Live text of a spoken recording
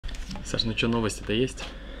Саш, ну что, новости-то есть?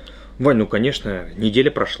 Вань, ну конечно,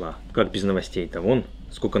 неделя прошла. Как без новостей-то? Вон,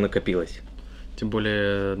 сколько накопилось. Тем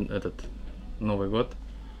более этот Новый год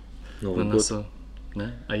Новый на год. носу.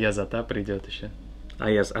 Да? А я зата придет еще.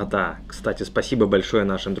 Да. Кстати, спасибо большое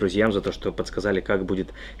нашим друзьям за то, что подсказали, как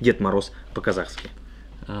будет Дед Мороз по-казахски.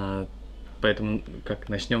 Поэтому как,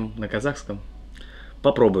 начнем на казахском?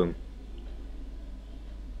 Попробуем.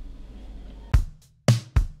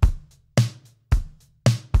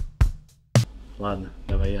 Ладно,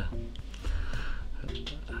 давай я.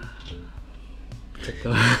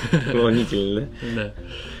 Волнительно, да?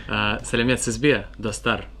 Да. Сәлемет сізбе,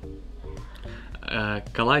 достар.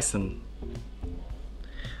 Қалайсың?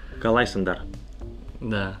 Қалайсыңдар.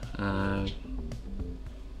 Да. А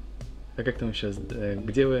как там сейчас?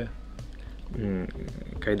 Где вы?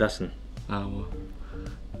 Қайдасың.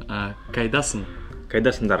 Қайдасың?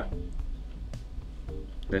 Қайдасыңдар.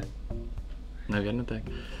 Да? Наверное, так.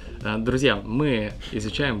 Друзья, мы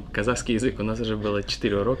изучаем казахский язык, у нас уже было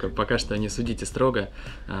 4 урока, пока что не судите строго,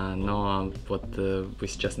 но вот вы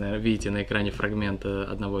сейчас, наверное, видите на экране фрагмент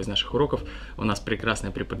одного из наших уроков. У нас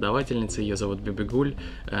прекрасная преподавательница, ее зовут Бибигуль,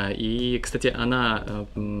 и, кстати, она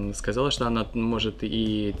сказала, что она может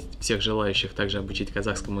и всех желающих также обучить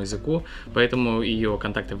казахскому языку, поэтому ее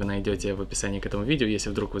контакты вы найдете в описании к этому видео,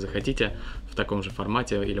 если вдруг вы захотите в таком же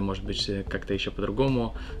формате или, может быть, как-то еще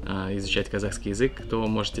по-другому изучать казахский язык, то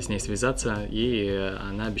можете с ней связаться, и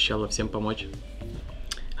она обещала всем помочь.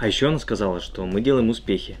 А еще она сказала, что мы делаем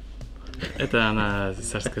успехи. Это она,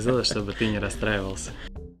 Саша, сказала, чтобы ты не расстраивался.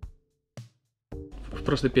 В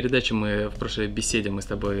прошлой передаче в прошлой беседе мы с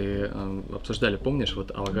тобой обсуждали, помнишь,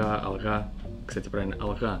 вот Alga, кстати, правильно,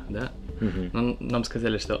 Alga, да? Но нам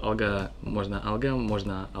сказали, что можно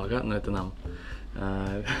Alga, но это нам.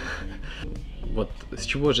 Вот с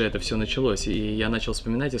чего же это все началось? И я начал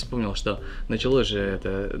вспоминать и вспомнил, что началось же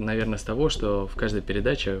это, наверное, с того, что в каждой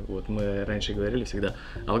передаче, вот мы раньше говорили всегда,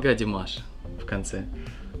 Alga Димаш в конце.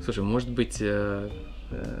 Слушай, может быть,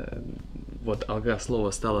 вот Alga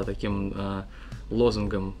слово стало таким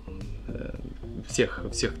лозунгом всех,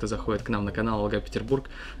 кто заходит к нам на канал Alga Петербург,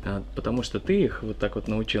 потому что ты их вот так вот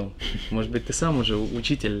научил. Может быть, ты сам уже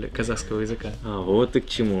учитель казахского языка. Вот и к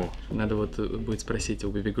чему. Надо вот будет спросить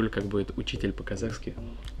у Бибигуль, как будет учитель по-казахски.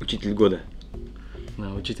 Учитель года.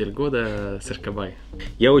 Учитель года Серикбай.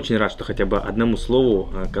 Я очень рад, что хотя бы одному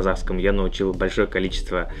слову казахскому я научил большое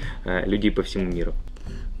количество людей по всему миру.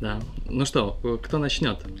 Да. Ну что, кто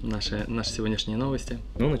начнет наши сегодняшние новости?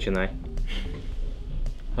 Ну, начинай.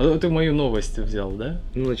 А ты мою новость взял, да?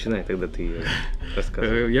 Ну, начинай, тогда ты ее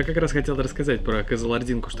рассказывай. Я как раз хотел рассказать про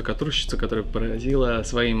казалардинку штукатурщицу, которая поразила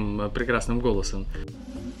своим прекрасным голосом.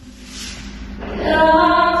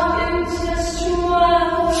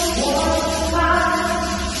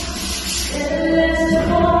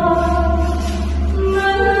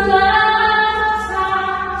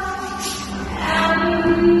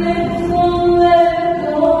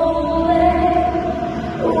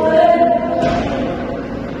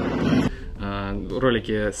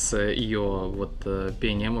 Ролики с ее вот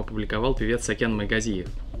пением опубликовал певец Сакен Майгазиев,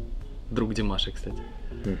 друг Димаша, кстати.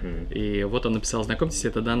 И вот он написал: знакомьтесь,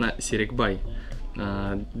 это Дана Серикбай,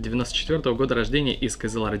 94-го года рождения, из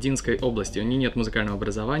Казалардинской области. У нее нет музыкального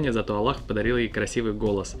образования, зато Аллах подарил ей красивый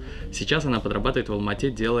голос. Сейчас она подрабатывает в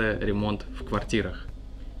Алмате, делая ремонт в квартирах.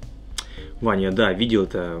 Ваня, да, видел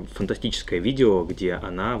это фантастическое видео, где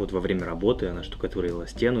она вот во время работы, она штукатурила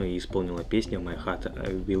стену и исполнила песню «My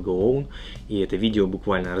Heart Will Go On», и это видео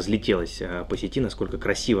буквально разлетелось по сети, насколько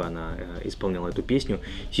красиво она исполнила эту песню.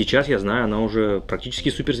 Сейчас, я знаю, она уже практически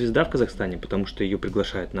суперзвезда в Казахстане, потому что ее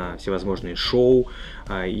приглашают на всевозможные шоу.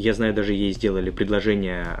 Я знаю, даже ей сделали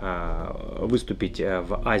предложение выступить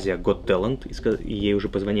в Asia Got Talent, и ей уже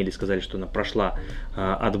позвонили и сказали, что она прошла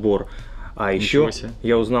отбор. А еще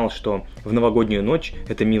я узнал, что в новогоднюю ночь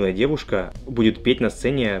эта милая девушка будет петь на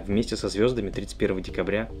сцене вместе со звездами 31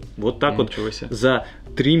 декабря. Вот так вот за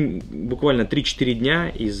буквально 3-4 дня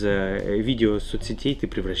из видео соцсетей ты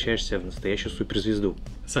превращаешься в настоящую суперзвезду.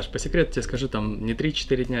 Саш, по секрету тебе скажу, там не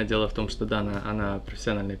 3-4 дня. Дело в том, что Дана, она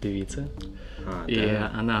профессиональная певица. И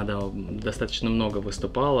да, она достаточно много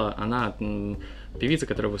выступала. Она певица,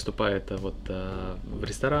 которая выступает вот в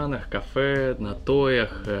ресторанах, кафе, на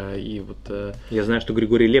тоях и вот... Я знаю, что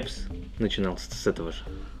Григорий Лепс начинал с этого же.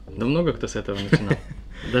 Да много кто с этого начинал.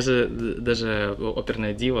 Даже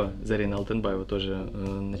оперная дива Зарина Алтынбаева тоже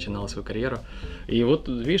начинала свою карьеру. И вот,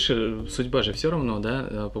 видишь, судьба же все равно,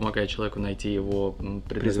 да, помогает человеку найти его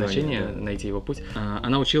предназначение, Призвание, да. найти его путь.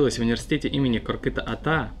 Она училась в университете имени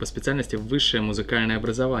Коркыта-Ата по специальности высшее музыкальное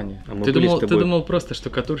образование. Ты думал просто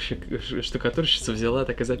штукатурщица взяла,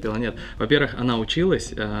 так и запела. Нет. Во-первых, она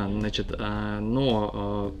училась, значит,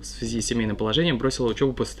 но в связи с семейным положением бросила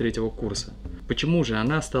учебу после 3-го курса. Почему же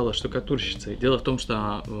она стала штукатурщицей? Дело в том,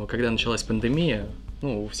 что когда началась пандемия,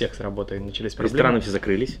 у всех с работой начались проблемы. Рестораны все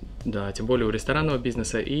закрылись. Да, тем более у ресторанного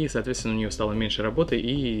бизнеса, и, соответственно, у нее стало меньше работы,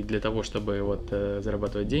 и для того, чтобы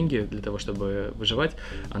зарабатывать деньги, для того, чтобы выживать,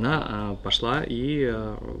 она пошла и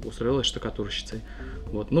устроилась штукатурщицей.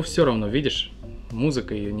 Вот. Но все равно, видишь,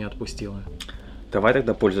 музыка ее не отпустила. Давай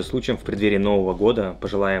тогда, пользуясь случаем, в преддверии Нового года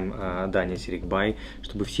пожелаем Дане Серикбай,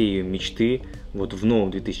 чтобы все ее мечты вот в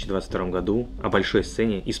новом 2022 году о большой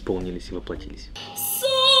сцене исполнились и воплотились.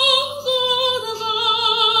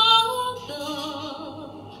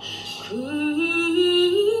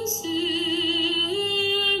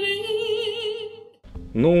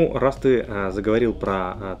 Ну, раз ты заговорил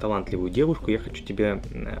про талантливую девушку, я хочу тебе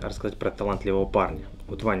рассказать про талантливого парня.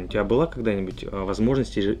 Вот, Ваня, у тебя была когда-нибудь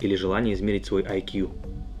возможность или желание измерить свой IQ?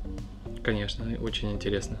 Конечно, очень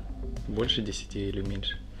интересно. Больше 10 или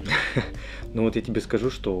меньше? Ну вот я тебе скажу,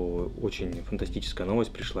 что очень фантастическая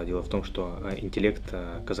новость пришла. Дело в том, что интеллект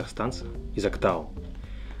казахстанца из Актау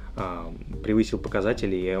превысил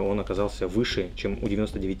показатели, и он оказался выше, чем у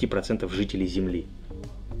 99% жителей Земли.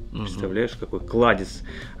 Представляешь, какой кладезь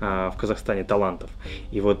в Казахстане талантов.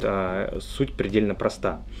 И вот суть предельно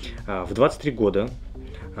проста. В 23 года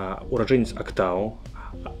уроженец Актау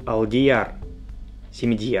Алдияр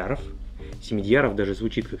Семедьяров, Семедьяров даже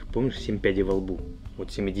звучит, как помнишь, 7 пядей во лбу.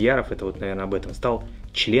 Вот Семедьяров, это вот, наверное, об этом, стал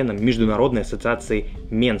членом Международной ассоциации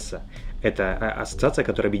Менса. Это ассоциация,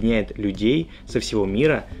 которая объединяет людей со всего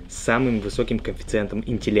мира с самым высоким коэффициентом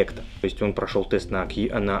интеллекта. То есть он прошел тест на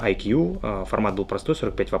IQ, формат был простой,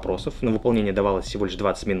 45 вопросов, на выполнение давалось всего лишь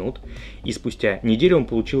 20 минут. И спустя неделю он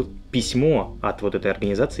получил письмо от вот этой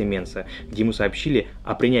организации Менса, где ему сообщили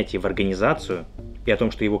о принятии в организацию и о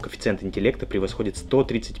том, что его коэффициент интеллекта превосходит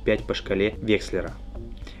 135 по шкале Векслера.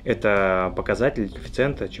 Это показатель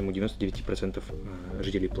коэффициента, чем у 99%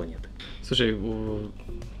 жителей планеты. Слушай,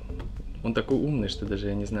 он такой умный, что даже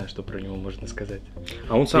я не знаю, что про него можно сказать.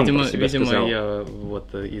 А он сам про себя сказал. Видимо, я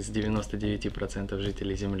вот из 99%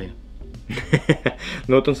 жителей Земли.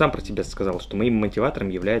 Ну вот он сам про себя сказал, что моим мотиватором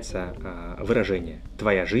является выражение.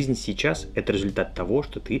 Твоя жизнь сейчас – это результат того,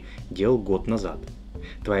 что ты делал год назад.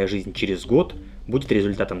 Твоя жизнь через год будет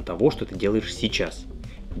результатом того, что ты делаешь сейчас.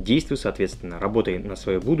 Действуй соответственно, работай на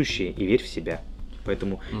свое будущее и верь в себя.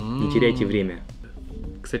 Поэтому не теряйте время.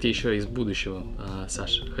 Кстати, еще из будущего,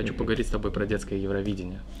 Саша, хочу поговорить с тобой про детское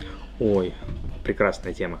Евровидение. Ой,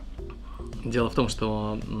 прекрасная тема. Дело в том,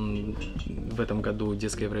 что в этом году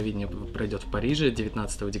детское Евровидение пройдет в Париже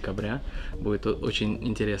 19 декабря. Будет очень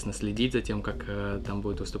интересно следить за тем, как там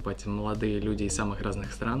будут выступать молодые люди из самых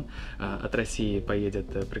разных стран. От России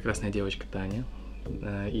поедет прекрасная девочка Таня.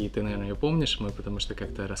 И ты, наверное, ее помнишь, мы потому что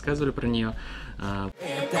как-то рассказывали про нее.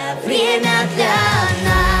 Это время для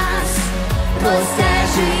нас, просто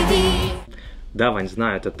живи. Да, Вань,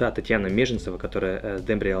 знаю, это та Татьяна Меженцева, которая с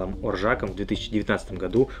Дембриэлом Оржаком в 2019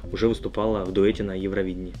 году уже выступала в дуэте на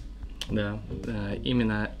Евровидении. Да,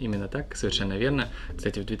 именно так, совершенно верно.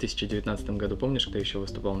 Кстати, в 2019 году, помнишь, кто еще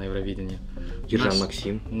выступал на Евровидении? Ержан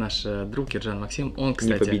Максим. Наш друг Ержан Максим, он,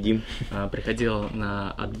 кстати, непобедим. Приходил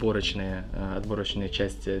на отборочную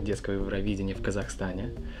часть детского Евровидения в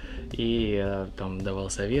Казахстане. И там давал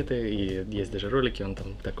советы, и есть даже ролики, он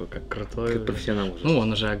там такой, как крутой. Как профессионал уже. Ну,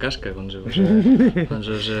 он уже агашка, он же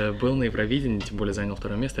уже был на Евровидении, тем более занял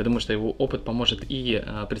 2-е место. Я думаю, что его опыт поможет и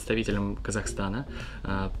представителям Казахстана.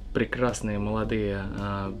 Прекрасные молодые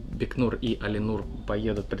Бекнур и Алинур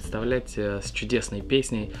поедут представлять с чудесной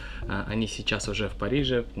песней. Они сейчас уже в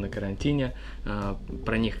Париже, на карантине.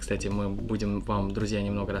 Про них, кстати, мы будем вам, друзья,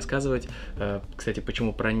 немного рассказывать. Кстати,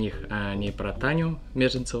 почему про них, а не про Таню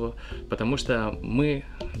Меженцеву? Потому что мы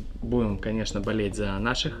будем, конечно, болеть за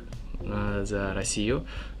наших, за Россию,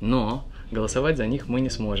 но голосовать за них мы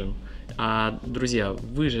не сможем. А, друзья,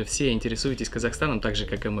 вы же все интересуетесь Казахстаном так же,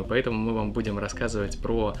 как и мы, поэтому мы вам будем рассказывать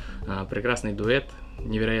про прекрасный дуэт,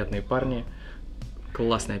 невероятные парни,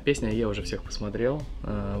 классная песня, я уже всех посмотрел,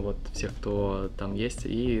 вот всех, кто там есть,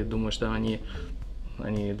 и думаю, что они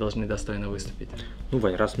они должны достойно выступить. Ну,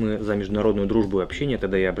 Вань, раз мы за международную дружбу и общение,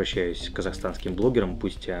 тогда я обращаюсь к казахстанским блогерам,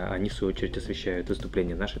 пусть они, в свою очередь, освещают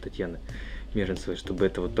выступление нашей Татьяны Меженцевой, чтобы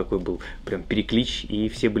это вот такой был прям переклич, и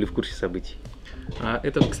все были в курсе событий.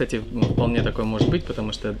 Это, кстати, вполне такое может быть,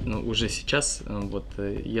 потому что уже сейчас вот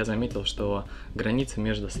я заметил, что границы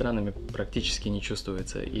между странами практически не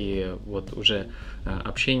чувствуются, и вот уже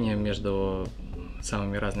общение между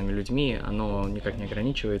самыми разными людьми, оно никак не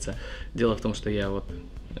ограничивается. Дело в том, что я вот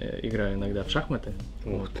играю иногда в шахматы,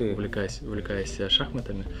 увлекаюсь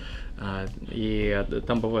шахматами, и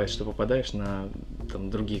там бывает, что попадаешь на там,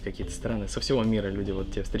 другие какие-то страны, со всего мира люди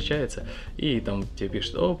вот тебе встречаются, и там тебе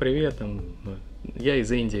пишут: «О, привет, там, я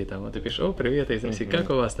из Индии», там, а ты пишешь: «О, привет, я из России, как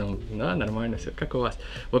у вас там?» «Да, нормально все, как у вас?»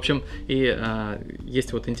 В общем, и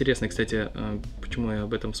есть вот интересно, кстати, почему я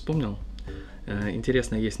об этом вспомнил,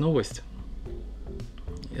 интересная есть новость.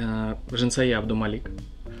 Жансая Абдумалик,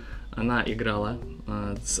 она играла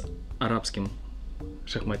с арабским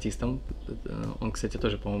шахматистом. Он, кстати,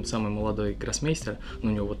 тоже, по-моему, самый молодой гроссмейстер, но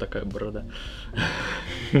у него вот такая борода.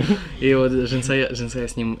 И вот Жансая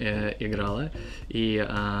с ним играла, и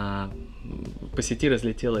по сети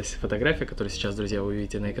разлетелась фотография, которую сейчас, друзья, вы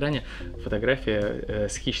видите на экране, фотография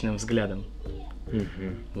с хищным взглядом.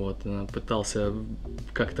 Вот, пытался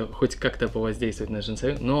хоть как-то повоздействовать на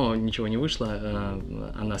Жансаю, но ничего не вышло,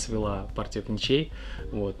 она свела партию к ничьей.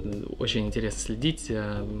 Вот, очень интересно следить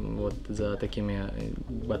вот за такими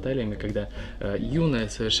баталиями, когда юная,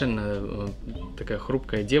 совершенно такая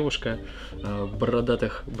хрупкая девушка,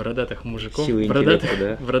 бородатых мужиков,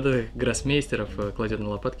 бородатых гроссмейстеров кладет на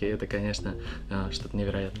лопатки, это, конечно, что-то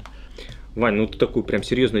невероятное. Вань, ну ты такую прям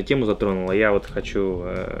серьезную тему затронула. Я вот хочу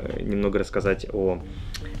немного рассказать о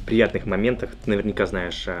приятных моментах. Ты наверняка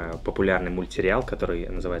знаешь популярный мультсериал, который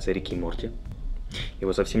называется «Рик и Морти». И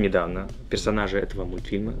вот совсем недавно персонажи этого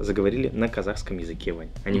мультфильма заговорили на казахском языке,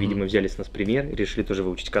 Вань. Они, видимо, взяли с нас пример, решили тоже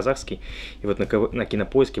выучить казахский. И вот на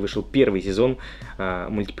Кинопоиске вышел первый сезон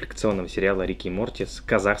мультипликационного сериала «Рик и Морти» с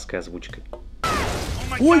казахской озвучкой.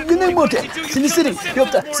 Ой, гынай Морти, сенесерик,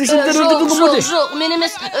 ёпта,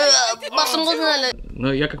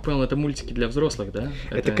 Но я как понял, это мультики для взрослых, да?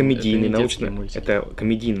 Это комедийный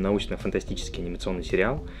научно-фантастический анимационный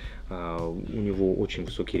сериал. У него очень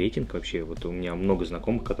высокий рейтинг вообще. Вот у меня много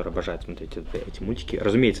знакомых, которые обожают смотреть эти мультики.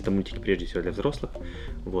 Разумеется, это мультики прежде всего для взрослых.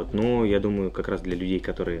 Вот, но я думаю, как раз для людей,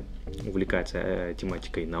 которые увлекаются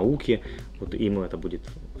тематикой науки, вот им это будет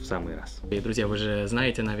в самый раз. И, друзья, вы же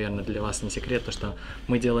знаете, наверное, для вас не секрет, то, что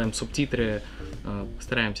мы делаем субтитры,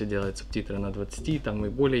 стараемся делать субтитры на 20 там, и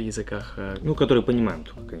более языках. Ну, которые понимаем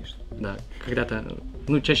только, конечно. Да, когда-то,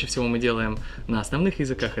 ну, чаще всего мы делаем на основных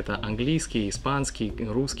языках, это английский, испанский,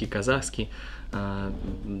 русский, казахский,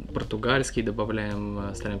 португальский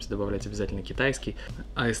добавляем, стараемся добавлять обязательно китайский.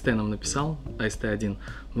 АСТ нам написал, АСТ-1.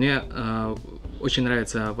 Мне очень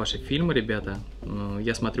нравятся ваши фильмы, ребята.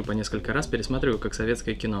 Я смотрю по несколько раз, пересматриваю как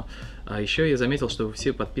советское кино. А еще я заметил, что вы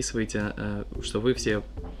все подписываете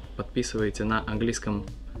на английском,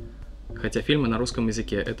 хотя фильмы на русском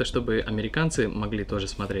языке. Это чтобы американцы могли тоже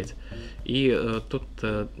смотреть. И тут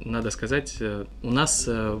надо сказать, у нас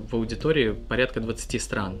в аудитории порядка 20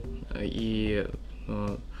 стран. И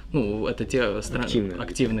ну, это те страны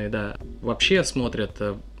активные, да. Вообще смотрят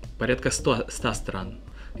порядка 100 стран.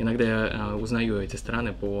 Иногда я узнаю эти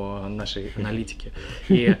страны по нашей аналитике.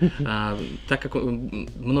 И так как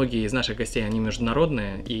многие из наших гостей, они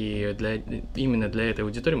международные, и именно для этой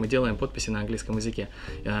аудитории мы делаем подписи на английском языке.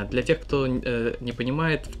 Для тех, кто не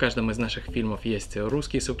понимает, в каждом из наших фильмов есть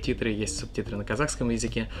русские субтитры, есть субтитры на казахском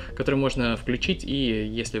языке, которые можно включить, и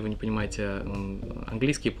если вы не понимаете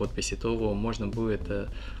английские подписи, то можно будет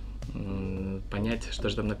понять, что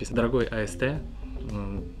же там написано. Дорогой АСТ,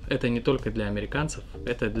 это не только для американцев,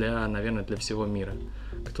 это наверное, для всего мира,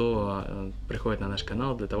 кто приходит на наш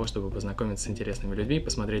канал для того, чтобы познакомиться с интересными людьми,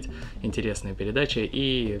 посмотреть интересные передачи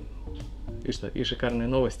и шикарные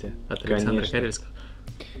новости от Александра Карельского.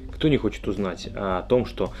 Кто не хочет узнать о том,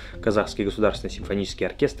 что Казахский государственный симфонический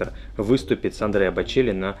оркестр выступит с Андреа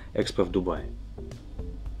Бочелли на Экспо в Дубае?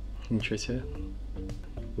 Ничего себе.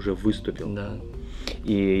 Уже выступил. Да.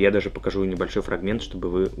 И я даже покажу небольшой фрагмент, чтобы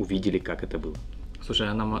вы увидели, как это было. Слушай,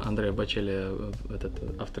 а нам Андреа Бочелли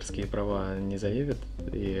авторские права не заявит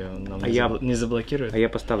и нам не заблокирует? А я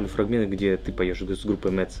поставлю фрагмент, где ты поешь с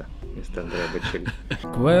группой Меца вместо Андреа Бочелли.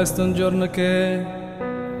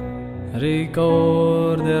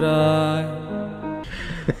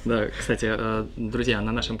 Да, кстати, друзья,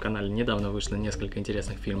 на нашем канале недавно вышло несколько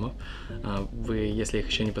интересных фильмов. Вы, если их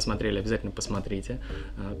еще не посмотрели, обязательно посмотрите,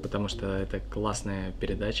 потому что это классная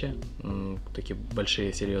передача, такие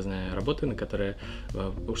большие серьезные работы, на которые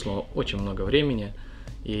ушло очень много времени.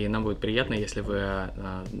 И нам будет приятно, если вы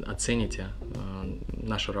оцените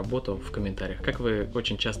нашу работу в комментариях, как вы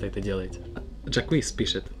очень часто это делаете. Джаквис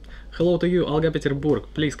пишет: Hello to you, Alga Peterburg.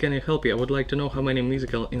 Please, can you help me? I would like to know how many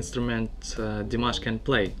musical instruments Dimash can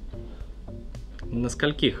play. На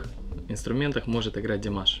скольких инструментах может играть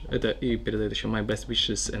Димаш? Это и передает еще my best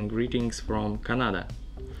wishes and greetings from Canada.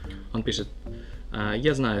 Он пишет: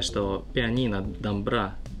 я знаю, что пианино,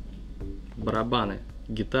 домбра, барабаны,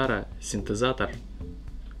 гитара, синтезатор,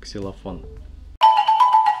 ксилофон.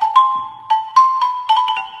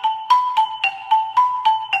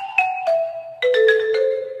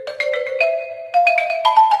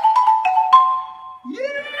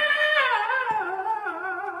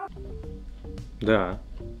 Да,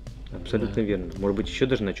 абсолютно верно. Может быть, еще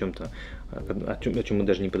даже на чем-то, о чем мы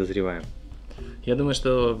даже не подозреваем. Я думаю,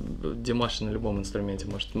 что Димаш на любом инструменте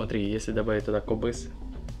может. Смотри, если добавить туда кобыс.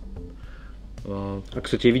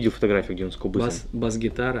 Кстати, я видел фотографию, где он с кобысом.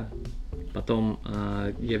 Бас-гитара. Потом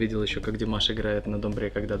я видел еще, как Димаш играет на домбре,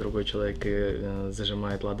 когда другой человек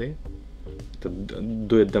зажимает лады. Это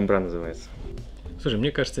дуэт домбра называется. Слушай,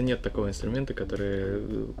 мне кажется, нет такого инструмента, который...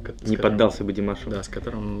 Не поддался бы Димашу. Да,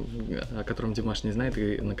 о котором Димаш не знает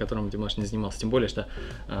и на котором Димаш не занимался. Тем более, что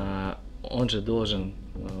он же должен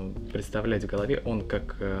представлять в голове, он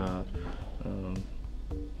как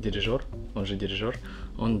дирижер, он же дирижер,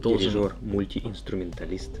 он должен... Дирижер,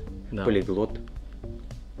 мультиинструменталист, да. Полиглот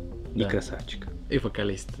и Да. красавчик. И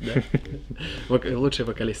вокалист, да? Лучший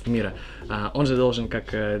вокалист мира. Он же должен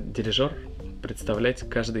как дирижер представлять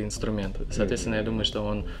каждый инструмент. Соответственно, я думаю, что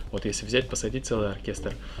он, вот если взять, посадить целый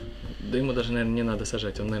оркестр, да ему даже, наверное, не надо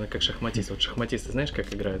сажать. Он, наверное, как шахматист. Вот шахматисты, знаешь,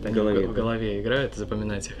 как играют? Они в голове играют,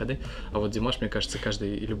 запоминают все ходы. А вот Димаш, мне кажется,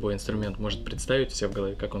 каждый и любой инструмент может представить все в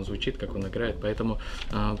голове, как он звучит, как он играет. Поэтому,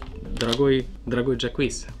 дорогой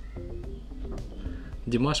Джаквис,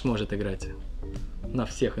 Димаш может играть на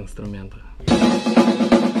всех инструментах.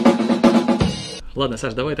 Ладно,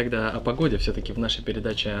 Саш, давай тогда о погоде. Все-таки в нашей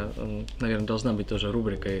передаче, наверное, должна быть тоже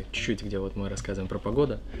рубрика чуть-чуть, где вот мы рассказываем про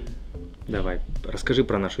погоду. Давай, расскажи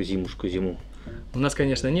про нашу зиму. У нас,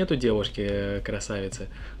 конечно, нету девушки-красавицы,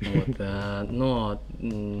 вот, но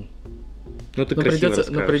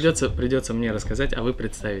придется мне рассказать, а вы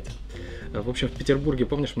представите. В общем, в Петербурге,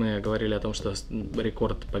 помнишь, мы говорили о том, что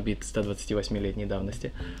рекорд побит 128-летней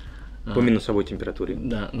давности. По минусовой температуре.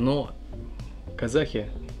 Да, но казахи,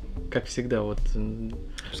 как всегда, вот...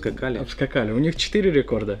 Обскакали. У них 4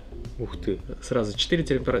 рекорда. Ух ты. Сразу 4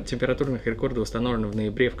 температурных рекорда установлены в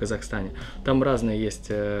ноябре в Казахстане. Там разные есть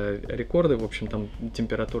рекорды, в общем, там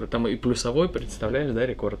температура, там и плюсовой, представляешь, да,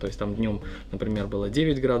 рекорд. То есть там днем, например, было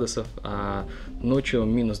 9 градусов, а ночью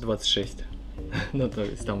минус 26. Ну, то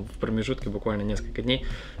есть там в промежутке буквально несколько дней.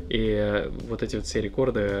 И вот эти вот все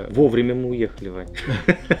рекорды... Вовремя мы уехали, Вань.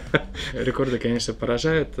 Рекорды, конечно,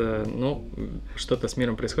 поражают, но что-то с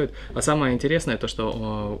миром происходит. А самое интересное то,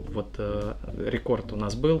 что вот рекорд у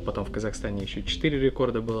нас был, потом в Казахстане еще 4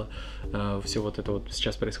 рекорда было. Все вот это вот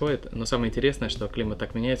сейчас происходит. Но самое интересное, что климат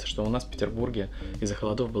так меняется, что у нас в Петербурге из-за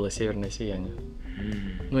холодов было северное сияние.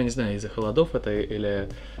 Ну, я не знаю, из-за холодов это или...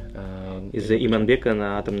 Из-за Иманбека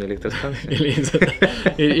на атомной электростанции?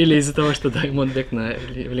 Или из-за того, что Иманбек в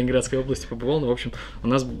Ленинградской области побывал. Но, в общем, у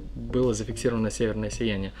нас было зафиксировано северное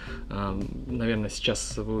сияние. Наверное,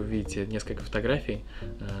 сейчас вы увидите несколько фотографий,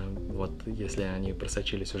 вот, если они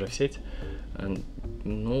просочились уже в сеть.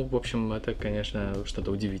 Ну, в общем, это, конечно,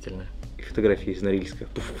 что-то удивительное. И фотографии из Норильска.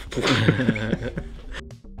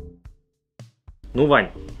 Ну, Вань,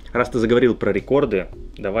 раз ты заговорил про рекорды,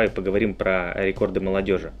 давай поговорим про рекорды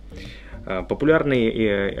молодежи. Популярный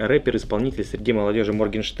рэпер-исполнитель среди молодежи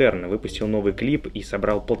Моргенштерн выпустил новый клип и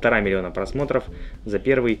собрал 1,5 миллиона просмотров за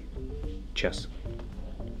первый час.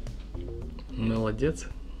 Молодец.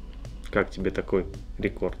 Как тебе такой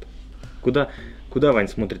рекорд? Куда, Вань,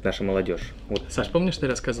 смотрит наша молодежь? Вот. Саш, помнишь, ты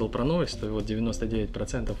рассказывал про новость, что вот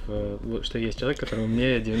 99%, что есть человек, который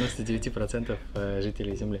умнее 99%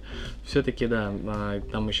 жителей Земли. Все-таки, да,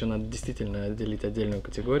 там еще надо действительно отделить отдельную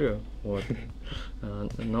категорию, вот.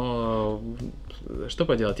 Но что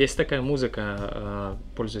поделать, если такая музыка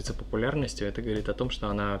пользуется популярностью, это говорит о том, что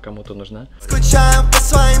она кому-то нужна. Скучаем по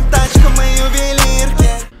своим тачкам и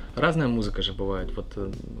ювелирке. Разная музыка же бывает. Вот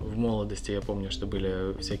в молодости я помню, что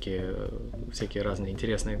были всякие разные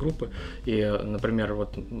интересные группы. И, например,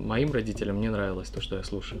 вот моим родителям не нравилось то, что я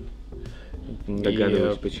слушаю.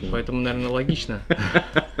 Догадываюсь, почему. Поэтому, наверное, логично.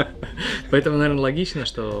 Поэтому, наверное, логично,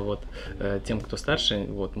 что вот тем, кто старше,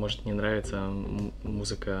 вот, может не нравится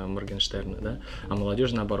музыка Моргенштерна, да, а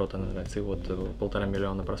молодежи, наоборот, она нравится. И вот 1,5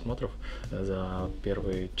 миллиона просмотров за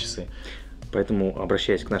первые часы. Поэтому,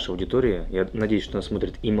 обращаясь к нашей аудитории, я надеюсь, что нас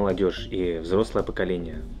смотрит и молодежь, и взрослое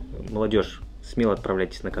поколение. Молодежь, смело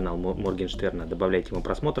отправляйтесь на канал Моргенштерна, добавляйте ему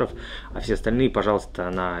просмотров, а все остальные, пожалуйста,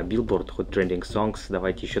 на Billboard, хоть Trending Songs,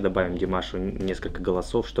 давайте еще добавим Димашу несколько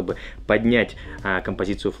голосов, чтобы поднять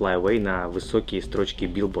композицию Fly Away на высокие строчки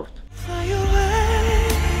Billboard.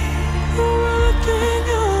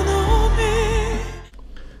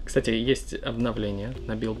 Кстати, есть обновление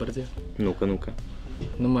на Билборде. Ну-ка, ну-ка.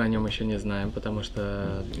 Но мы о нем еще не знаем, потому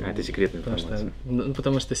что... это секретная информация.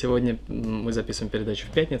 Потому что сегодня мы записываем передачу в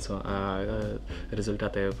пятницу, а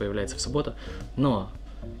результаты появляются в субботу. Но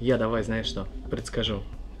я давай, знаешь что, предскажу.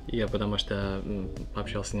 Я потому что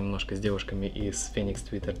пообщался немножко с девушками из Phoenix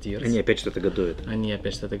Twitter Dears. Они опять что-то готовят. Они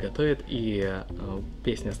опять что-то готовят, и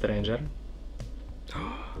песня Stranger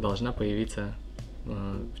должна появиться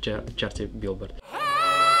в чарте Billboard.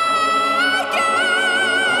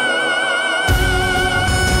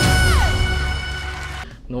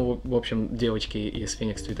 Ну, в общем, девочки из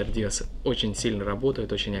Phoenix Twitter Dears очень сильно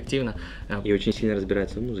работают, очень активно. И очень сильно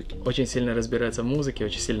разбираются в музыке. Очень сильно разбираются в музыке,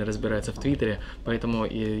 очень сильно разбираются в Твиттере. Поэтому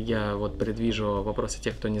я вот предвижу вопросы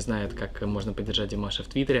тех, кто не знает, как можно поддержать Димаша в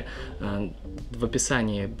Твиттере. В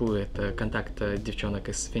описании будет контакт девчонок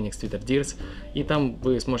из Phoenix Twitter Dears. И там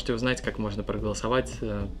вы сможете узнать, как можно проголосовать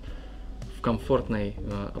в комфортной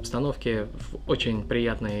обстановке, в очень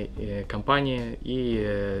приятной компании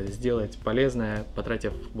и сделать полезное,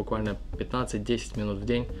 потратив буквально 15-10 минут в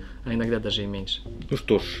день, а иногда даже и меньше. Ну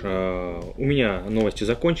что ж, у меня новости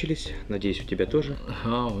закончились, надеюсь, у тебя тоже.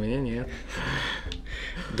 У меня нет.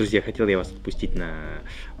 Друзья, хотел я вас отпустить на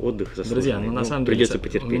отдых заслуженный. Друзья, ну на самом деле придется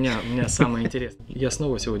потерпеть. У меня самое интересное. Я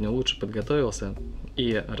снова сегодня лучше подготовился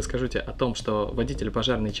и расскажу тебе о том, что водитель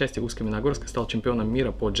пожарной части Усть-Каменногорска стал чемпионом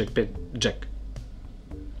мира по Jekpe-jek.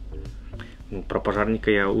 Ну, про пожарника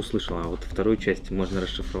я услышал, а вот вторую часть можно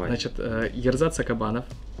расшифровать. Значит, Ерзат Сакабанов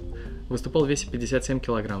выступал в весе 57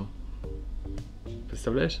 килограмм.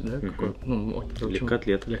 Представляешь, да? Какой? Ну,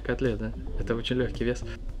 легкоатлет. Легкоатлет, да. Это очень легкий вес.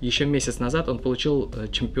 Еще месяц назад он получил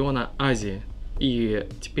чемпиона Азии и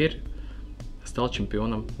теперь стал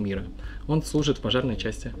чемпионом мира. Он служит в пожарной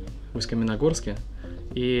части в Усть-Каменногорске.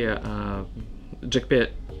 И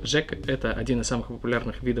Jekpe-jek — это один из самых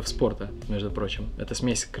популярных видов спорта, между прочим. Это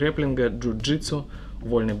смесь крэплинга, джиу-джитсу,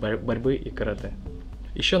 вольной борьбы и карате.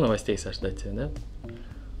 Еще новостей, Саш, дать тебе, да?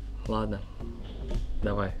 Ладно.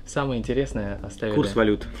 Давай. Самое интересное оставили... Курс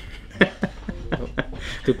валют.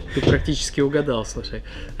 Ты практически угадал, слушай.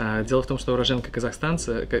 Дело в том, что уроженка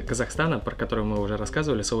Казахстана, про которую мы уже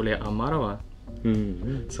рассказывали, Сауле Омарова.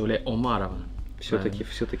 Сауле Омарова.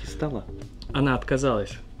 Все-таки стала? Она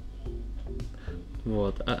отказалась.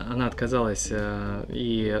 Вот. Она отказалась,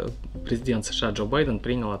 и президент США Джо Байден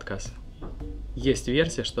принял отказ. Есть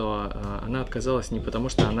версия, что она отказалась не потому,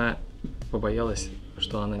 что она побоялась,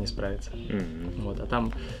 что она не справится. Вот. А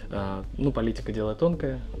там, ну, политика дело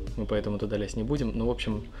тонкое, мы поэтому туда лезть не будем. Ну, в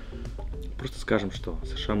общем... Просто скажем, что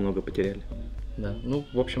США много потеряли. Да, ну,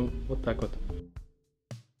 в общем, вот так вот.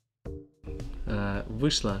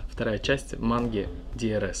 Вышла вторая часть манги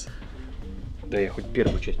DRS. Да, я хоть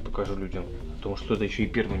первую часть покажу людям, потому что кто-то еще и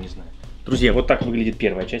первую не знает. Друзья, вот так выглядит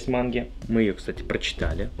первая часть манги. Мы ее, кстати,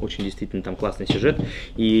 прочитали. Очень действительно там классный сюжет.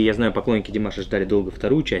 И я знаю, поклонники Димаша ждали долго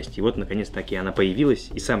вторую часть. И вот, наконец-таки, она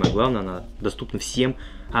появилась. И самое главное, она доступна всем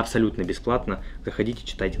абсолютно бесплатно. Заходите,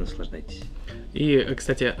 читайте, наслаждайтесь. И,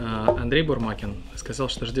 кстати, Андрей Бурмакин сказал,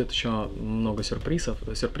 что ждет еще много сюрпризов.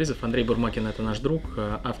 Андрей Бурмакин — это наш друг,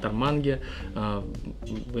 автор манги.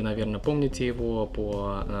 Вы, наверное, помните его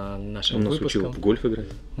по нашим выпускам. Он нас учил в гольф играть.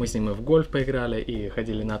 Мы с ним и в гольф поиграли, и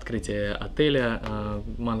ходили на открытие отеля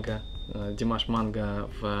манго, Димаш манго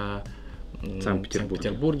в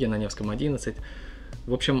Санкт-Петербурге на Невском 11.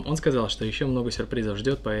 В общем, он сказал, что еще много сюрпризов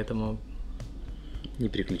ждет, поэтому... Не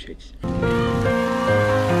переключайтесь.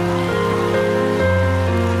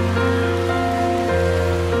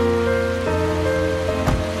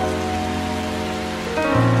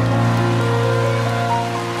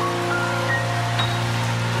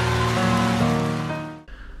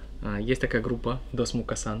 Есть такая группа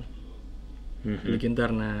Дос-Мукасан.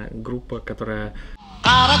 Легендарная группа, которая...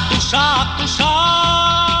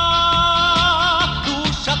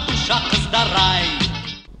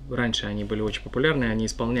 Раньше они были очень популярны, они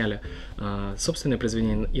исполняли собственные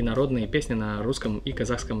произведения и народные песни на русском и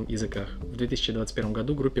казахском языках. В 2021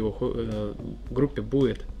 году группе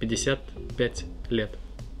будет 55 лет.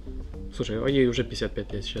 Слушай, а ей уже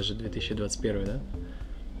 55 лет, сейчас же 2021, да?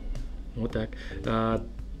 Вот так.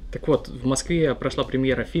 Так вот, в Москве прошла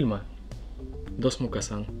премьера фильма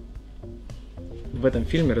 «Дос-Мукасан». в этом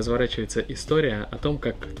фильме разворачивается история о том,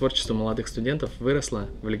 как творчество молодых студентов выросло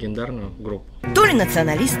в легендарную группу. То ли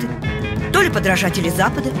националисты, то ли подражатели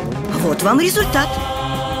Запада. Вот вам и результат.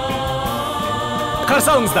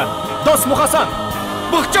 Карсалыңыздар, Дос-Мукасан!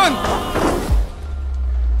 Бухчон!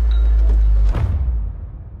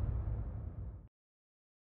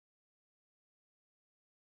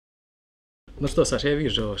 Ну что, Саша, я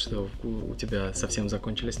вижу, что у тебя совсем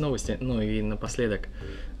закончились новости. Ну и напоследок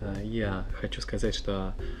я хочу сказать,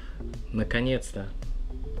 что наконец-то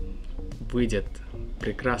выйдет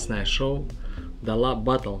прекрасное шоу «Дала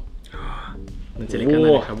Батл» на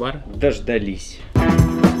телеканале Хабар. Дождались.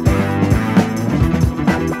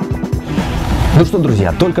 Ну что,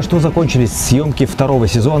 друзья, только что закончились съемки второго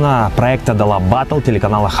сезона проекта «Дала Батл»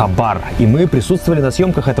 телеканала Хабар. И мы присутствовали на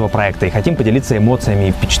съемках этого проекта и хотим поделиться эмоциями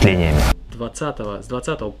и впечатлениями. С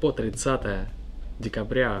 20 по 30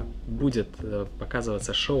 декабря будет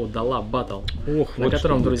показываться шоу «Дала Батл», на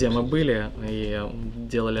котором, друзья, мы были и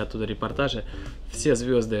делали оттуда репортажи. Все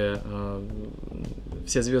звезды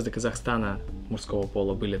Казахстана мужского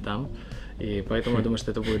пола были там. И поэтому я думаю, что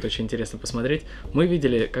это будет очень интересно посмотреть. Мы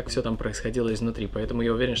видели, как все там происходило изнутри, поэтому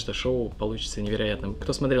я уверен, что шоу получится невероятным.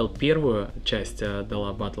 Кто смотрел первую часть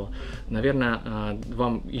 «Дала Батл», наверное,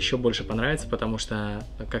 вам еще больше понравится, потому что,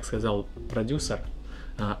 как сказал продюсер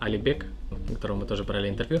Алибек, которому мы тоже брали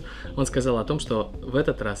интервью, он сказал о том, что в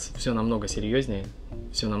этот раз все намного серьезнее,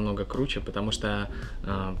 все намного круче, потому что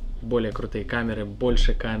более крутые камеры,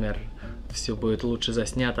 больше камер, все будет лучше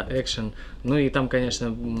заснято, экшен. Ну и там, конечно,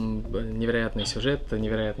 невероятный сюжет,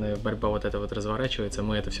 невероятная борьба вот эта вот разворачивается.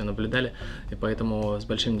 Мы это все наблюдали, и поэтому с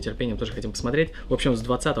большим нетерпением тоже хотим посмотреть. В общем, с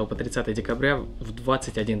 20 по 30 декабря в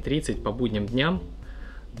 21:30 по будним дням.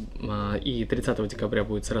 И 30 декабря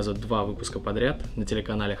будет сразу 2 выпуска подряд на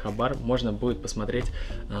телеканале Хабар. Можно будет посмотреть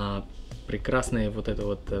прекрасное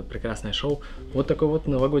шоу. Вот такой вот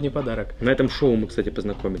новогодний подарок. На этом шоу мы, кстати,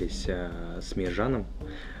 познакомились с Миржаном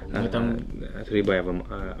Рибаевым,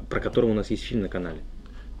 про которого у нас есть фильм на канале.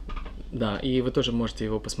 Да, и вы тоже можете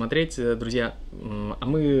его посмотреть, друзья. А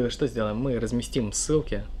мы что сделаем? Мы разместим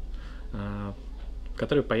ссылки,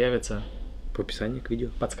 которые появятся в описании к видео.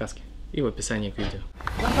 Подсказки. И в описании к видео.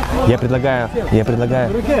 Я предлагаю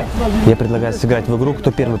сыграть в игру.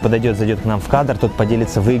 Кто первый подойдет, зайдет к нам в кадр, тот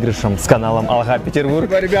поделится выигрышем с каналом Alga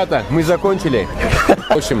Петербург. Ребята, мы закончили.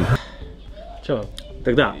 В общем, что?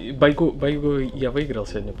 Тогда Байгу я выиграл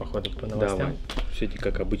сегодня, походу, по новостям. Давай. Все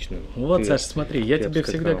как обычно. Вот, Саша, смотри, я тебе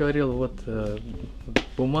всегда говорил, вот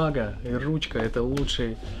бумага и ручка — это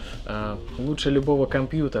лучше любого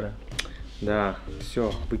компьютера. Да,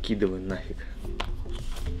 все, выкидывай нафиг.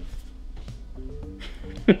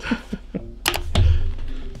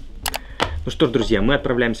 Ну что ж, друзья, мы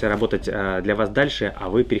отправляемся работать для вас дальше, а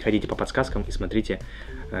вы переходите по подсказкам и смотрите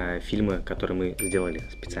фильмы, которые мы сделали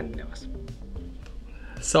специально для вас.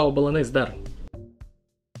 Сау баланес дар.